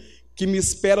 dizendo que me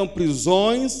esperam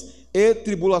prisões e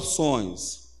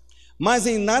tribulações. Mas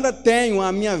em nada tenho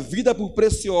a minha vida por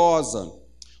preciosa,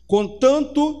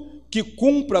 contanto que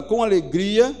cumpra com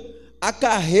alegria a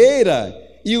carreira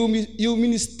e o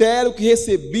ministério que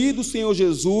recebi do Senhor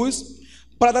Jesus,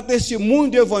 para dar testemunho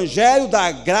do Evangelho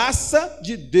da graça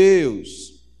de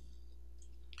Deus.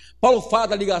 Paulo fala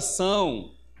da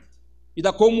ligação e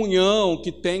da comunhão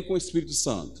que tem com o Espírito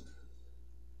Santo,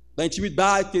 da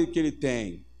intimidade que ele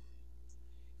tem.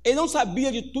 Ele não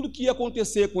sabia de tudo que ia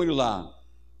acontecer com ele lá,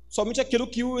 somente aquilo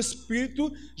que o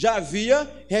Espírito já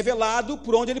havia revelado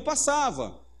por onde ele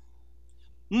passava.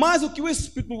 Mas o que o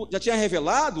Espírito já tinha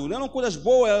revelado não eram coisas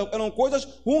boas, eram coisas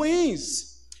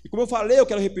ruins. E como eu falei, eu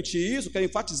quero repetir isso, quero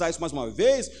enfatizar isso mais uma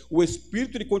vez, o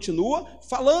Espírito ele continua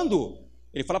falando.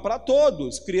 Ele fala para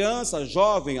todos, crianças,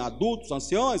 jovens, adultos,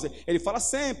 anciões, ele fala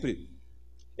sempre.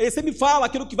 Ele sempre fala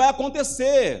aquilo que vai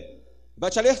acontecer,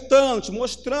 vai te alertando, te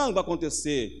mostrando o que vai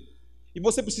acontecer. E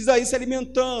você precisa ir se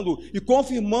alimentando e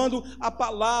confirmando a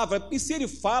palavra. E se ele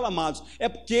fala, amados, é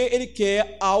porque ele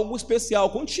quer algo especial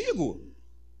contigo.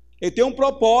 Ele tem um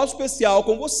propósito especial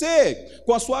com você,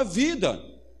 com a sua vida.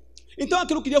 Então,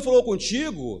 aquilo que Deus falou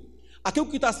contigo, aquilo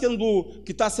que está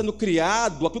sendo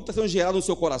criado, aquilo que está sendo gerado no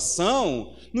seu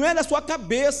coração, não é da sua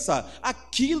cabeça.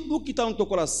 Aquilo que está no teu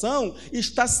coração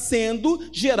está sendo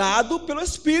gerado pelo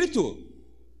Espírito.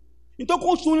 Então,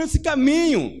 continue nesse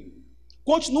caminho.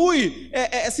 Continue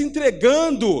se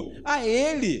entregando a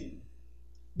Ele,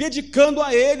 dedicando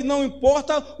a Ele, não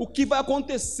importa o que vai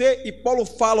acontecer. E Paulo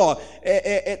fala,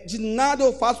 de nada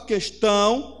eu faço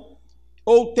questão,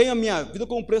 ou tenho a minha vida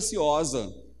como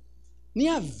preciosa. Nem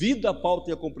a vida Paulo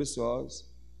tenha como preciosa.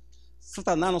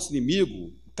 Satanás, nosso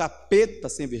inimigo, o capeta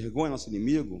sem vergonha, nosso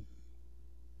inimigo,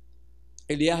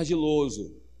 ele é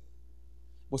ardiloso.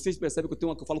 Vocês percebem que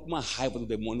eu falo com uma raiva do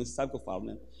demônio, você sabe o que eu falo,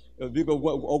 né? Eu vi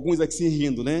alguns aqui se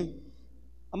rindo, né?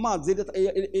 Amados,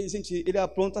 ele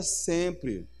apronta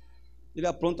sempre. Ele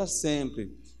apronta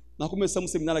sempre. Nós começamos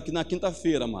o seminário aqui na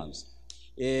quinta-feira, amados.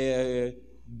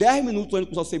 10 minutos antes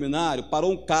de começar o seminário,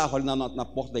 parou um carro ali na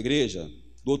porta da igreja,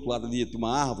 do outro lado ali, de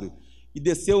uma árvore, e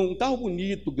desceu um carro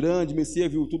bonito, grande,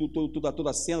 Messias viu toda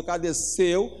a cena, o cara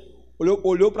desceu,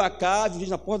 olhou para cá, viu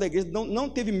na porta da igreja, não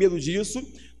teve medo disso,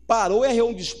 parou e arreou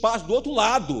um despacho do outro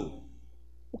lado.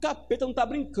 O capeta não está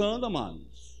brincando, amado.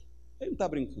 Ele não está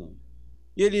brincando.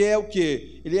 E ele é o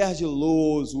quê? Ele é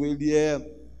ardiloso, ele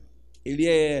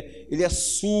é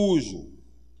sujo,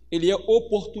 ele é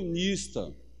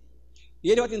oportunista.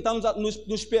 E ele vai tentar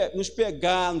nos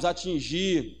pegar, nos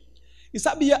atingir. E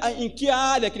sabia em que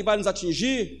área que ele vai nos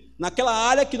atingir? Naquela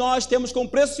área que nós temos como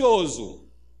precioso.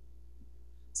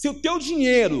 Se o teu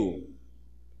dinheiro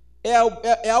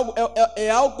é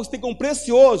algo que você tem como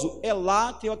precioso, é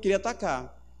lá que eu queria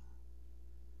atacar.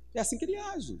 É assim que ele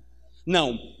age.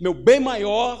 Não, meu bem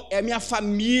maior é a minha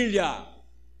família.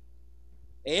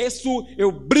 É isso,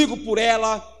 eu brigo por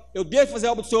ela, eu deixo fazer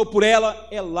algo do Senhor por ela,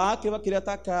 é lá que ele vai querer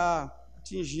atacar,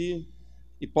 atingir.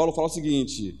 E Paulo fala o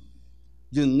seguinte: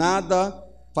 de nada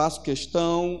faço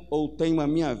questão ou tenho a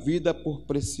minha vida por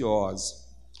preciosa.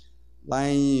 Lá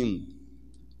em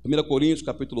 1 Coríntios,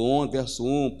 capítulo 11, verso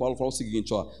 1, Paulo fala o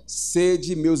seguinte,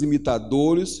 sede meus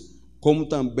imitadores, como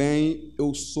também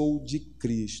eu sou de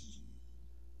Cristo.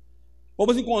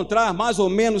 Vamos encontrar mais ou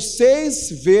menos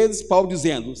 6 vezes Paulo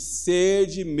dizendo,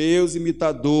 sede meus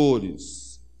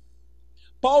imitadores.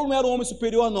 Paulo não era um homem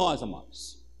superior a nós,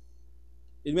 amados.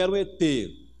 Ele não era um ET,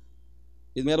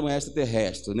 ele não era um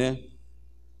extraterrestre, né?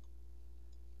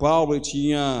 Paulo, ele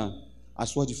tinha as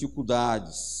suas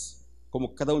dificuldades, como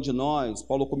cada um de nós.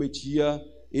 Paulo cometia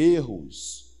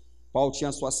erros, Paulo tinha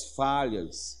as suas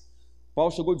falhas.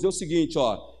 Paulo chegou a dizer o seguinte,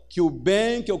 que o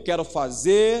bem que eu quero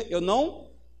fazer, eu não,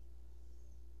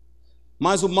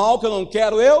 mas o mal que eu não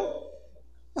quero,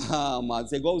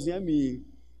 mas é igualzinho a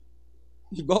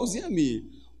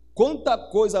mim, quanta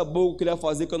coisa boa eu queria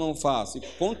fazer que eu não faço, e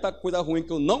quanta coisa ruim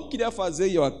que eu não queria fazer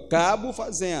e eu acabo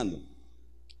fazendo.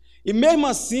 E mesmo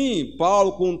assim,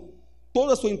 Paulo, com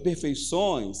todas as suas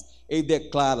imperfeições, ele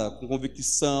declara com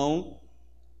convicção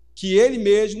que ele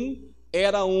mesmo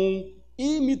era um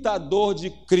imitador de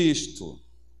Cristo.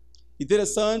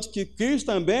 Interessante que Cristo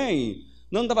também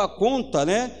não dava conta,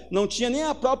 né? Não tinha nem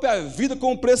a própria vida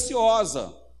como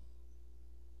preciosa.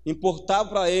 Importava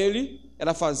para ele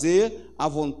era fazer a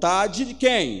vontade de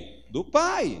quem? Do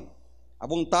Pai, a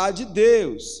vontade de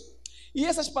Deus. E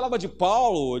essas palavras de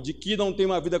Paulo, de que não tem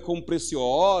uma vida como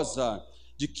preciosa,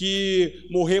 de que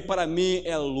morrer para mim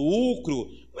é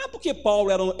lucro, não é porque Paulo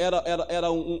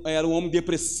era um homem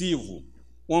depressivo,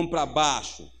 um homem para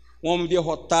baixo, um homem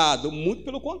derrotado, muito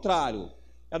pelo contrário,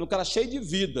 era um cara cheio de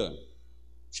vida,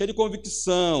 cheio de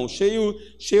convicção, cheio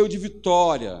de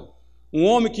vitória, um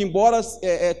homem que, embora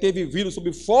teve vivido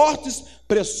sob fortes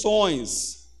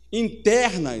pressões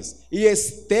internas e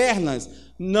externas,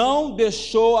 não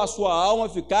deixou a sua alma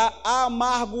ficar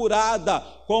amargurada,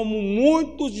 como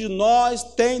muitos de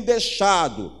nós têm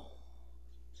deixado.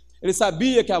 Ele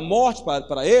sabia que a morte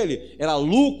para ele era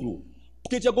lucro,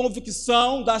 porque tinha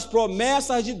convicção das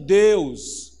promessas de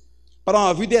Deus para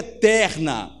uma vida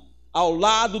eterna ao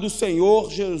lado do Senhor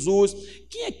Jesus.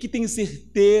 Quem aqui tem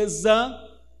certeza,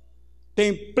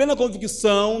 tem plena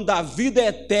convicção da vida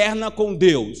eterna com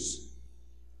Deus?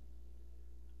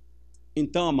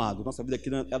 Então, amado, nossa vida aqui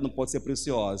ela não pode ser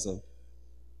preciosa.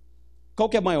 Qual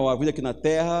que é maior, a vida aqui na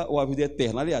terra ou a vida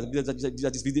eterna? Aliás, a Bíblia já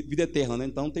diz vida eterna, né?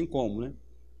 Então não tem como, né?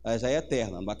 Ela já é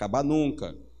eterna, não vai acabar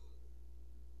nunca.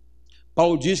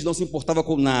 Paulo diz que não se importava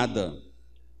com nada.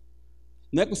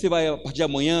 Não é que você vai, a partir de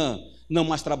amanhã, não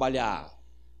mais trabalhar.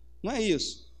 Não é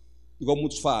isso. Igual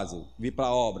muitos fazem, vir para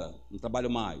a obra, não trabalho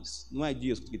mais. Não é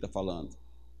disso que ele está falando.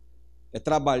 É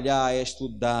trabalhar, é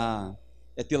estudar,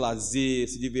 é ter lazer,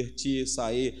 se divertir,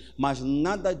 sair, mas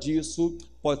nada disso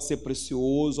pode ser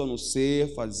precioso a não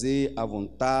ser fazer a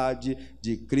vontade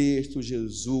de Cristo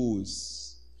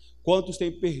Jesus. Quantos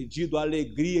têm perdido a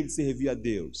alegria de servir a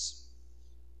Deus?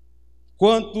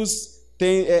 Quantos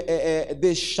têm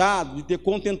deixado de ter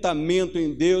contentamento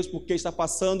em Deus porque está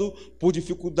passando por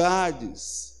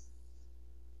dificuldades?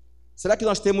 Será que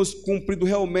nós temos cumprido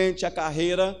realmente a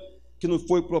carreira que nos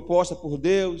foi proposta por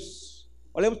Deus?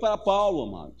 Olhemos para Paulo,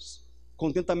 amados,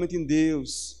 contentamento em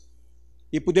Deus,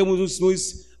 e podemos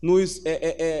nos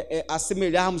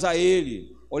assemelharmos a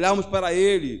ele, olharmos para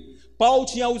ele. Paulo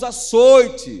tinha os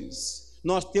açoites,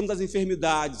 nós temos as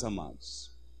enfermidades,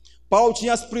 amados. Paulo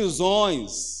tinha as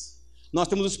prisões, nós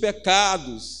temos os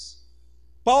pecados.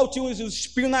 Paulo tinha os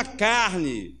espinhos na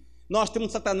carne, nós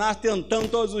temos Satanás tentando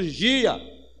todos os dias.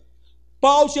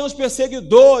 Paulo tinha os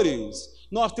perseguidores,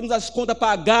 nós temos as contas a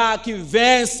pagar que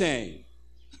vencem.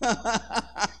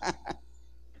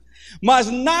 Mas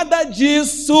nada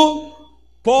disso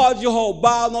pode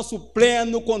roubar o nosso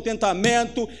pleno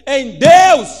contentamento em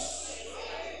Deus.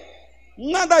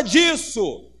 Nada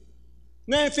disso.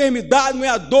 Não é a enfermidade, não é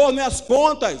a dor, não é as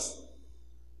contas.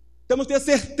 Temos que ter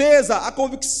certeza, a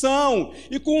convicção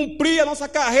e cumprir a nossa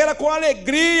carreira com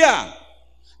alegria.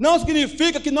 Não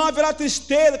significa que não haverá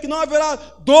tristeza, que não haverá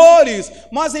dores,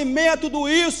 mas em meio a tudo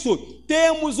isso,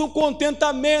 temos um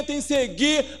contentamento em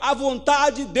seguir a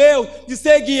vontade de Deus, de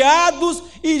ser guiados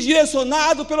e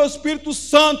direcionados pelo Espírito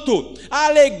Santo. A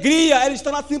alegria, ela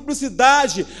está na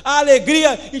simplicidade, a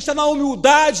alegria está na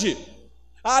humildade,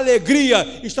 a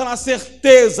alegria está na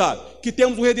certeza que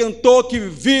temos um Redentor que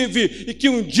vive e que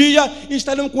um dia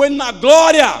estaremos com Ele na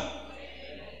glória.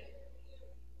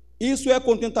 Isso é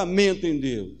contentamento em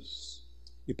Deus.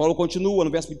 E Paulo continua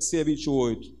no verso 26 a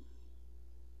 28.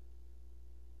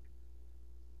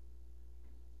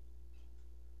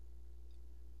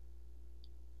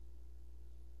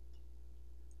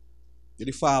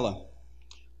 Ele fala: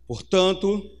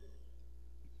 portanto,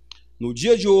 No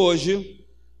dia de hoje,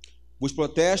 vos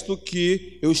protesto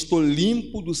que eu estou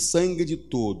limpo do sangue de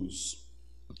todos,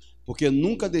 porque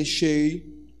nunca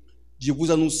deixei de vos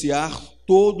anunciar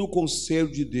todo o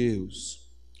conselho de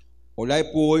Deus.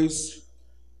 Olhai, pois,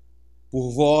 por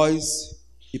vós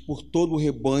e por todo o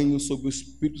rebanho sob o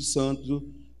Espírito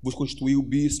Santo vos constituiu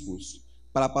bispos,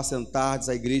 para apacentardes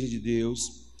a igreja de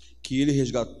Deus, que ele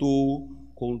resgatou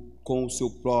com o seu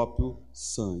próprio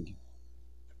sangue.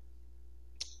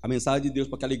 A mensagem de Deus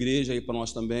para aquela igreja e para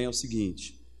nós também é o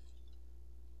seguinte: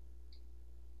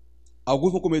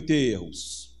 alguns vão cometer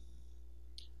erros,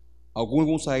 alguns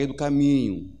vão sair do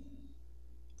caminho,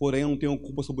 porém eu não tenho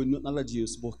culpa sobre nada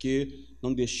disso, porque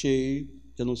não deixei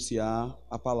de anunciar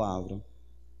a palavra.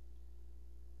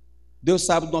 Deus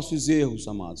sabe dos nossos erros,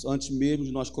 amados, antes mesmo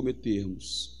de nós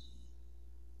cometermos.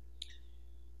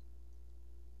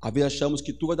 Às vezes achamos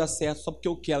que tudo vai dar certo só porque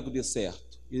eu quero que dê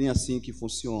certo, e nem assim que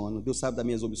funciona. Deus sabe das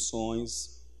minhas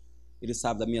omissões, Ele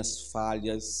sabe das minhas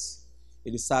falhas,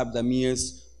 Ele sabe das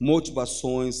minhas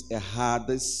motivações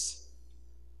erradas,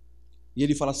 e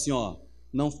Ele fala assim,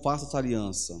 não faça essa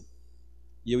aliança,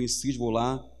 e eu insisto, vou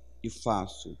lá e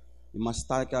faço, e mais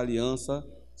tarde aquela aliança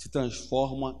se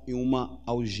transforma em uma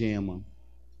algema.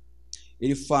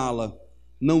 Ele fala,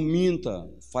 não minta,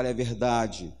 fale a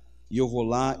verdade, e eu vou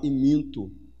lá e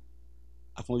minto.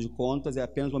 Afinal de contas, é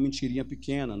apenas uma mentirinha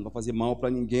pequena, não vai fazer mal para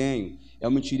ninguém, é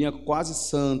uma mentirinha quase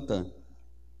santa.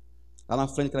 Lá na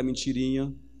frente, aquela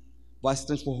mentirinha vai se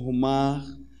transformar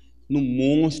num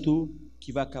monstro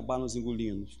que vai acabar nos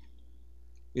engolindo.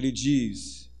 Ele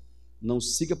diz, não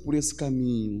siga por esse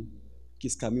caminho, que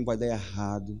esse caminho vai dar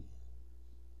errado.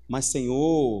 Mas,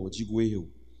 Senhor, digo eu,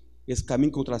 esse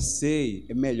caminho que eu tracei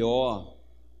é melhor,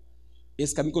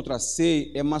 esse caminho que eu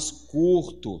tracei é mais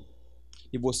curto,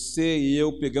 e você e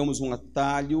eu pegamos um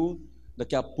atalho,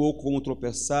 daqui a pouco vamos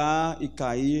tropeçar e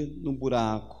cair num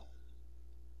buraco.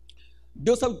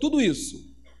 Deus sabe tudo isso,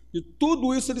 e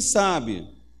tudo isso Ele sabe,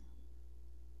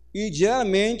 e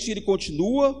diariamente Ele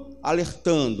continua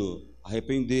alertando,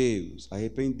 arrependei-vos,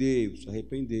 arrependei-vos,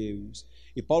 arrependei-vos.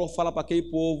 E Paulo fala para aquele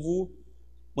povo,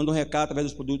 manda um recado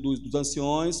através dos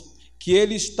anciões, que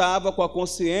ele estava com a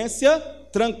consciência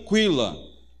tranquila.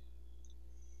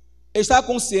 Ele estava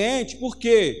consciente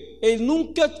porque ele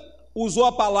nunca usou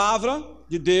a palavra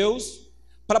de Deus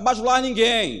para bajular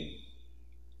ninguém.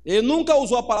 Ele nunca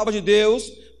usou a palavra de Deus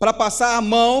para passar a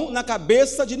mão na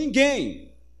cabeça de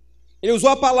ninguém. Ele usou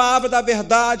a palavra da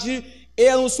verdade, ele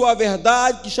anunciou a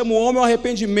verdade que chama o homem ao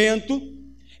arrependimento.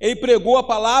 Ele pregou a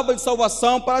palavra de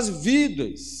salvação para as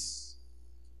vidas.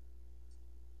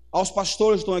 Aos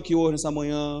pastores que estão aqui hoje, nessa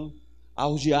manhã,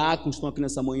 aos diáconos que estão aqui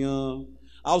nessa manhã,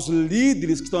 aos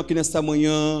líderes que estão aqui nessa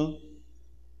manhã,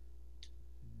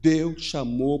 Deus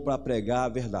chamou para pregar a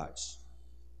verdade.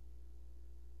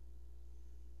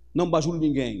 Não bajule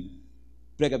ninguém,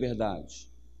 pregue a verdade.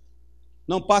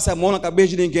 Não passe a mão na cabeça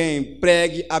de ninguém,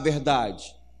 pregue a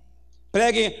verdade.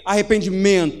 Pregue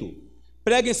arrependimento,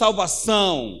 pregue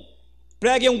salvação,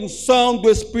 pregue a unção do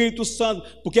Espírito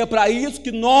Santo, porque é para isso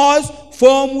que nós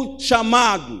fomos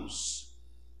chamados.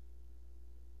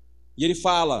 E ele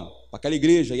fala para aquela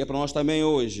igreja, e é para nós também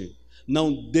hoje,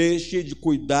 não deixe de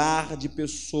cuidar de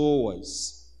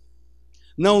pessoas.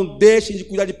 Não deixem de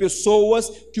cuidar de pessoas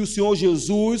que o Senhor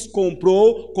Jesus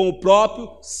comprou com o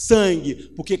próprio sangue,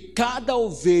 porque cada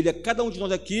ovelha, cada um de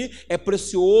nós aqui é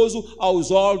precioso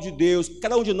aos olhos de Deus,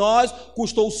 cada um de nós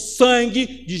custou o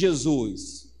sangue de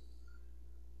Jesus.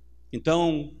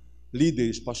 Então,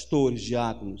 líderes, pastores,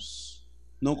 diáconos,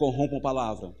 não corrompam a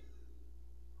palavra.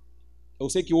 Eu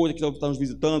sei que hoje aqui estão nos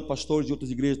visitando, pastores de outras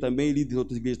igrejas também, líderes de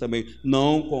outras igrejas também,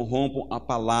 não corrompam a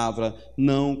palavra,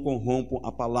 não corrompam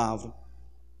a palavra.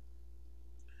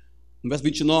 No verso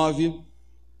 29,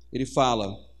 ele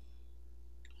fala,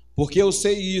 porque eu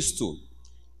sei isto,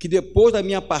 que depois da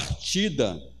minha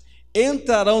partida,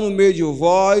 entrarão no meio de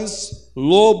vós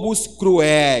lobos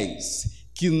cruéis,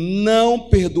 que não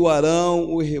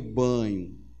perdoarão o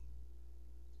rebanho.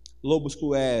 Lobos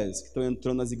cruéis que estão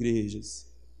entrando nas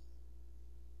igrejas,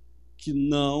 que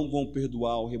não vão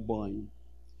perdoar o rebanho,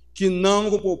 que não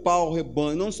vão poupar o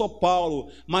rebanho. Não só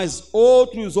Paulo, mas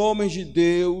outros homens de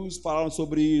Deus falaram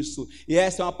sobre isso, e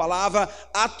essa é uma palavra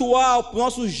atual para os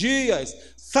nossos dias.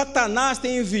 Satanás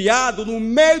tem enviado no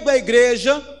meio da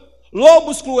igreja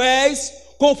lobos cruéis,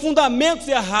 com fundamentos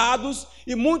errados,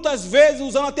 e muitas vezes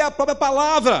usando até a própria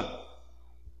palavra,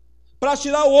 para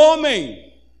tirar o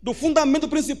homem do fundamento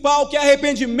principal, que é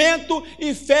arrependimento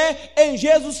e fé em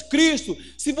Jesus Cristo.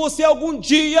 Se você algum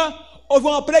dia houve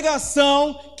uma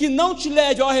pregação que não te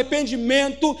leve ao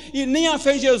arrependimento e nem à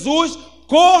fé em Jesus,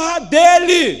 corra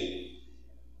dele.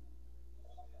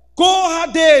 corra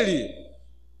dele.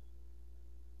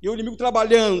 E o inimigo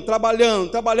trabalhando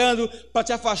para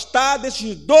te afastar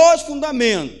desses dois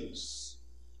fundamentos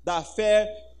da fé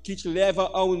que te leva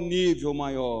a um nível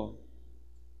maior,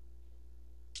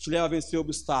 que te leva a vencer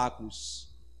obstáculos.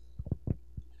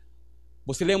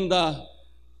 Você lembra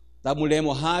da mulher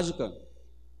hemorrágica,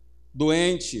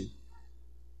 doente,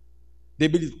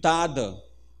 debilitada,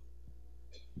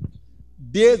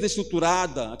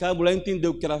 desestruturada? Aquela mulher entendeu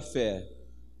o que era fé.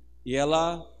 E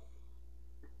ela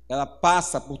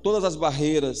passa por todas as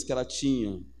barreiras que ela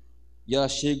tinha. E ela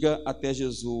chega até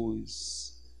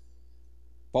Jesus.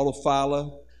 Paulo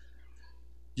fala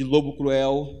de lobo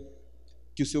cruel,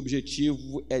 que o seu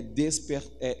objetivo é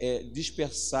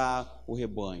dispersar o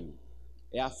rebanho,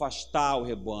 é afastar o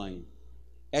rebanho,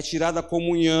 é tirar da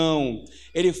comunhão.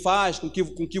 Ele faz com que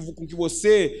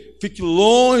você fique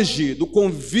longe do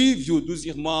convívio dos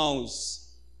irmãos.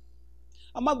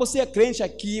 Mas você é crente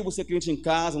aqui, você é crente em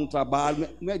casa, no trabalho,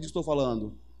 não é disso que estou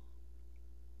falando.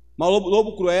 Mas o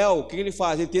lobo cruel, o que ele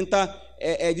faz? Ele tenta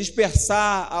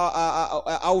dispersar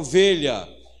a ovelha,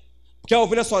 porque a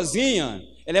ovelha sozinha,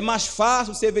 ela é mais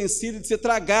fácil de ser vencida e de ser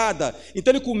tragada.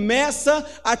 Então ele começa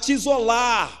a te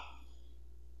isolar.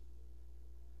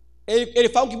 Ele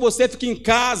fala que você fique em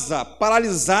casa,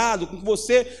 paralisado, que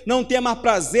você não tenha mais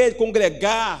prazer de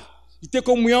congregar, de ter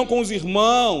comunhão com os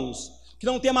irmãos, que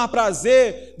não tenha mais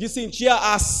prazer de sentir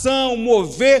a ação, o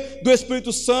mover do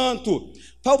Espírito Santo.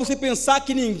 Fala você pensar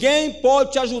que ninguém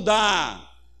pode te ajudar.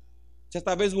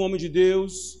 Certa vez um homem de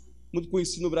Deus, muito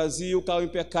conhecido no Brasil, caiu em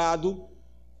pecado,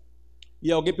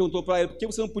 e alguém perguntou para ele: por que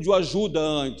você não pediu ajuda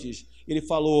antes? Ele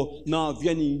falou: não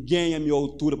havia ninguém à minha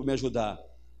altura para me ajudar.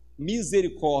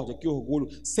 Misericórdia, que orgulho.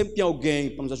 Sempre tem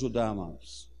alguém para nos ajudar,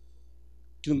 amados,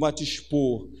 que não vai te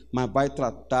expor, mas vai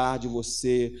tratar de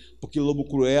você, porque o lobo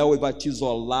cruel, ele vai te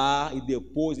isolar e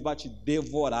depois ele vai te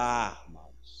devorar,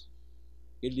 amados.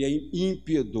 Ele é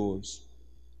impiedoso.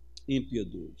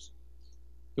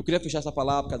 Eu queria fechar essa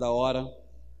palavra cada hora,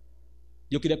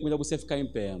 e eu queria convidar você a ficar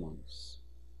em pé, amados.